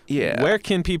hop. Yeah. Where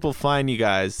can people find you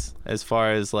guys as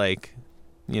far as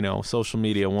social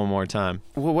media one more time?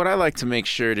 Well, what I like to make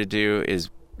sure to do is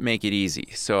make it easy.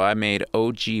 So I made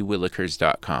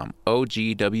ogwillikers.com,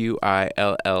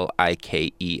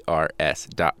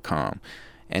 OGWILLIKERS.com.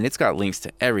 And it's got links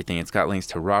to everything. It's got links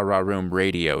to Raw Raw Room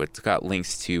Radio. It's got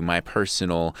links to my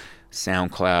personal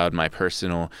SoundCloud, my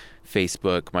personal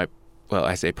Facebook,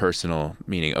 I say personal,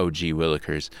 meaning OG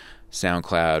Willikers.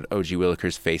 SoundCloud, OG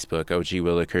Willikers Facebook, OG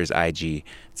Willikers IG.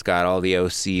 It's got all the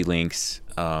OC links.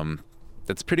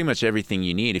 That's pretty much everything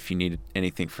you need if you need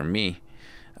anything from me.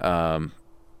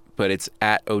 But it's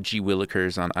at OG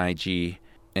Willikers on IG,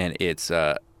 and it's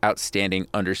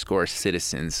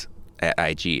outstanding_citizens at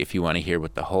IG if you want to hear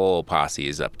what the whole posse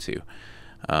is up to.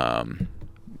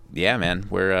 Yeah, man,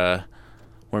 we're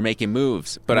making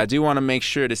moves. But I do want to make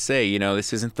sure to say,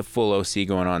 this isn't the full OC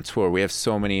going on tour. We have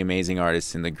so many amazing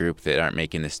artists in the group that aren't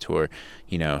making this tour.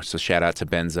 So shout out to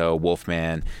Benzo,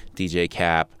 Wolfman, DJ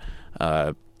Cap.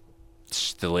 The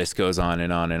list goes on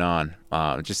and on and on.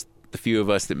 Just the few of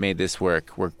us that made this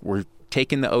work. We're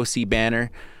taking the OC banner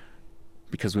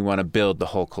because we want to build the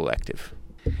whole collective.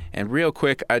 And real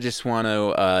quick, I just want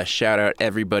to shout out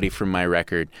everybody from my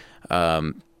record.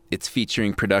 It's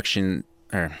featuring production...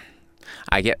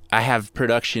 I have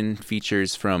production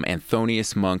features from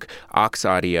Anothonius Monk, Ox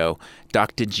Audio,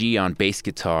 Dr. G on bass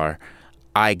guitar,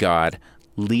 iGod,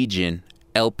 Legion,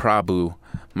 LPrabooo,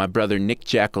 my brother Nick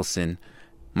Jackelson,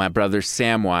 my brother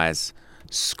Samwise,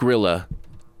 Skrilla,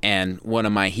 and one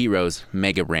of my heroes,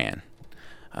 Mega Ran.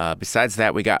 Besides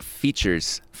that, we got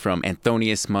features from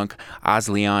Anothonius Monk,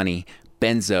 Osliani,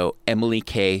 Benzo, Emily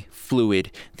Kaye,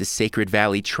 Fluid, the Sacred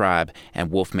Valley Tribe,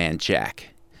 and Wolfman Jack.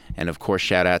 And of course,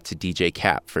 shout out to DJ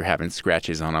Cap for having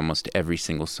scratches on almost every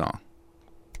single song.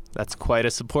 That's quite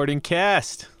a supporting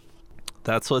cast.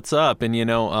 That's what's up. And,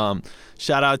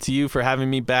 shout out to you for having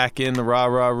me back in the Raw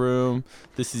Raw Room.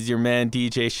 This is your man,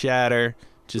 DJ Shatter,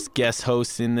 just guest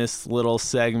hosting this little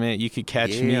segment. You could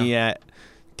catch me at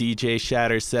DJ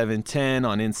Shatter 710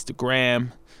 on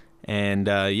Instagram. And,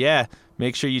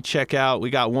 make sure you check out.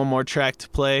 We got one more track to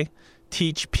play.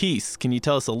 Teach Peace. Can you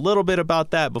tell us a little bit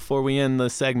about that before we end the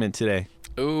segment today?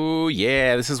 Oh,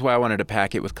 yeah. This is why I wanted to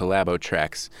pack it with collabo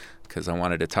tracks, because I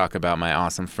wanted to talk about my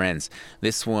awesome friends.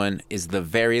 This one is the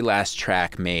very last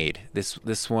track made.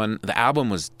 This one, the album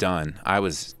was done. I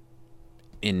was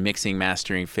in mixing,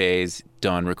 mastering phase,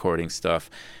 done recording stuff.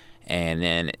 And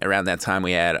then around that time,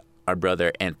 we had our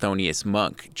brother Anothonius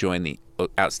Monk join the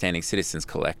Outstanding Citizens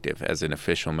Collective as an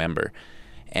official member.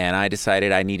 And I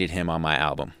decided I needed him on my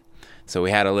album. So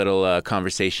we had a little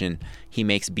conversation. He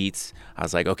makes beats. I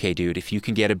was like, okay, dude, if you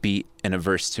can get a beat and a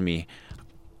verse to me,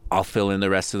 I'll fill in the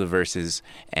rest of the verses.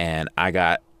 And I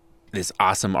got this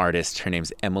awesome artist. Her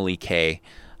name's Emily Kaye.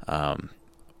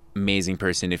 Amazing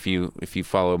person. If you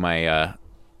follow my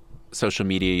social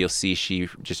media, you'll see she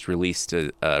just released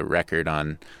a record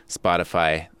on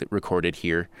Spotify that recorded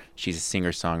here. She's a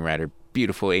singer-songwriter.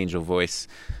 Beautiful angel voice.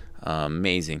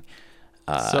 Amazing.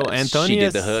 So Anothonius, she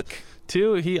did the hook.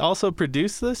 Too, he also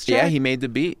produced this track? Yeah, he made the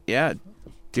beat. Yeah,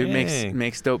 dude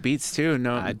makes dope beats too.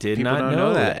 No, I did people not don't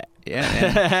know that. Yeah,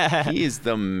 man. He is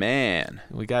the man.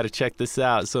 We got to check this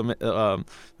out. So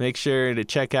make sure to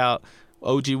check out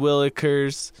OG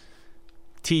Willikers,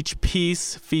 Teach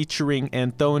Peace featuring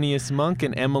Anothonius Monk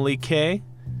and Emily Kaye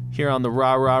here on the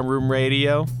Raw Raw Room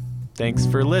Radio. Thanks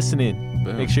for listening.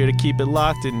 Boom. Make sure to keep it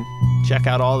locked and check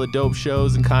out all the dope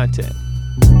shows and content.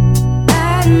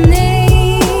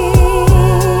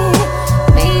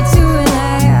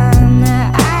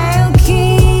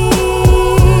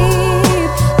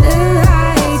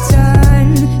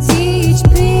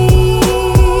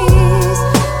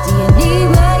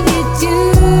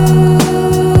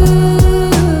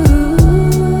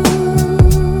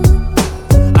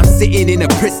 In a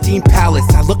pristine palace,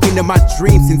 I look in into my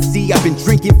dreams and see I've been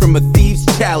drinking from a thief's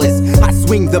chalice. I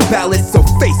swing the ballast, so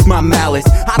face my malice.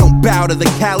 I don't bow to the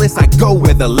callous, I go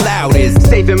where the loud is.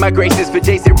 Saving my graces for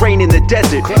days that rain in the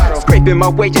desert. Scraping my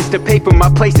wages to pay for my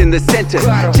place in the center.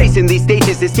 Chasing these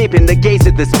stages, escaping the gaze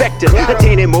of the specter.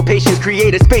 Attaining more patience,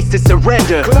 create a space to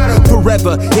surrender.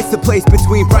 Forever, it's the place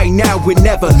between right now and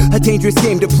never. A dangerous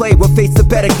game to play, we'll face a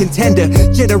better contender.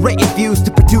 Generating views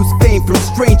to produce fame from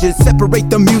strangers. Separate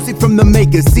the music from the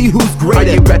makers, see who's greater. Are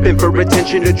you rapping for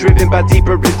attention or driven by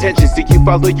deeper intentions? Do you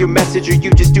follow your message or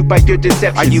you just do by your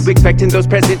deception? Are you expecting those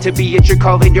present to be at your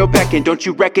call and your beck? And don't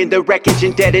you reckon the wreckage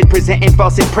indebted, presenting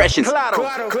false impressions?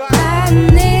 I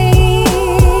need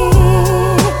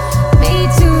me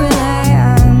to rely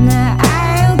on that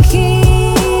I'll keep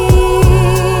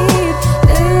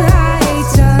the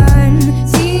lights on,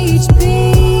 teach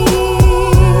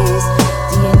peace.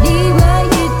 Do you need what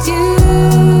you do?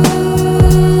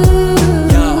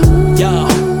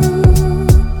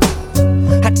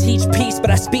 I teach peace, but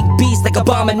I speak beast like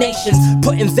abominations.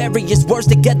 Putting various words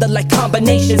together like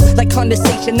combinations. Like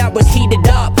condensation, I was heated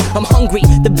up. I'm hungry,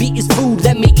 the beat is food,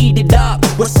 let me eat it up.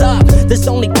 What's up? There's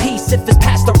only peace if it's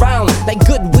passed around. Like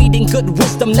good weed and good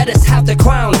wisdom, let us have the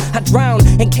crown. I drowned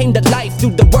and came to life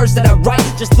through the words that I write.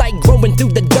 Just like growing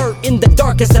through the dirt in the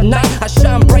darkest of night. I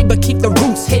shine bright but keep the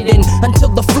roots hidden until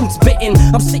the fruit's bitten.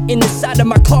 I'm sitting inside of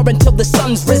my car until the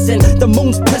sun's risen. The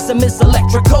moon's prism is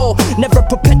electrical, never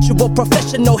perpetual,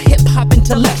 professional, hip-hop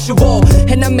intellectual.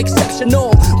 And I'm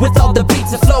exceptional with all the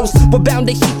beats and flows. We're bound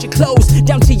to heat your clothes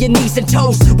down to your knees and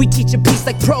toes. We teach a piece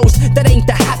like prose, that ain't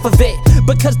the half of it,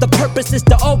 because the purpose is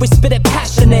to always spit it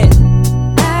passionate.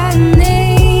 I need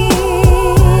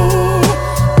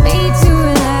me to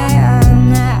rely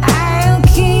on that I'll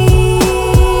keep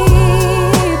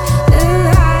the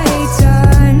lights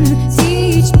on,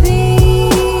 teach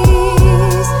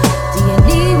peace. Do you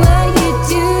need what you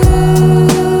do?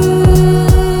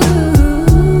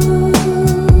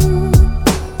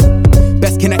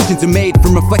 Best connections are made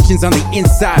from reflections on the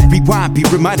inside. Rewind, be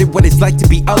reminded what it's like to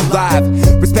be alive.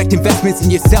 Respect investments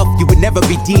in yourself, you would never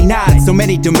be denied. So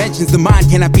many dimensions, the mind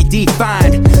cannot be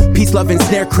defined. Peace, love, and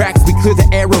snare cracks, we clear the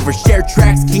air over shared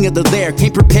tracks. King of the lair,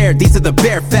 came prepared, these are the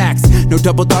bare facts. No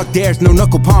double dog dares, no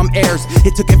knuckle palm airs.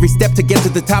 It took every step to get to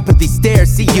the top of these stairs.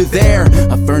 See you there,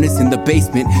 a furnace in the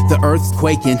basement, the earth's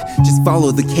quaking. Just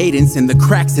follow the cadence and the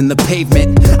cracks in the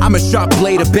pavement. I'm a sharp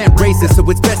blade, a bent razor, so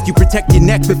it's best you protect your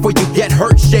neck before you get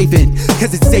hurt shaving.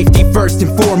 Cause it's safety first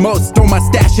and foremost. Store my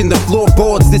stash in the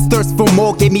floorboards. This thirst for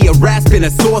more gave me a rasp and a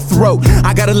sore throat.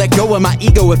 I gotta let go of my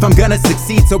ego if I'm gonna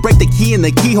succeed. So break the key in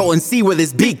the keyhole and see where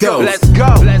this beat goes. Let's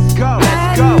go, let's go,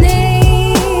 let's go.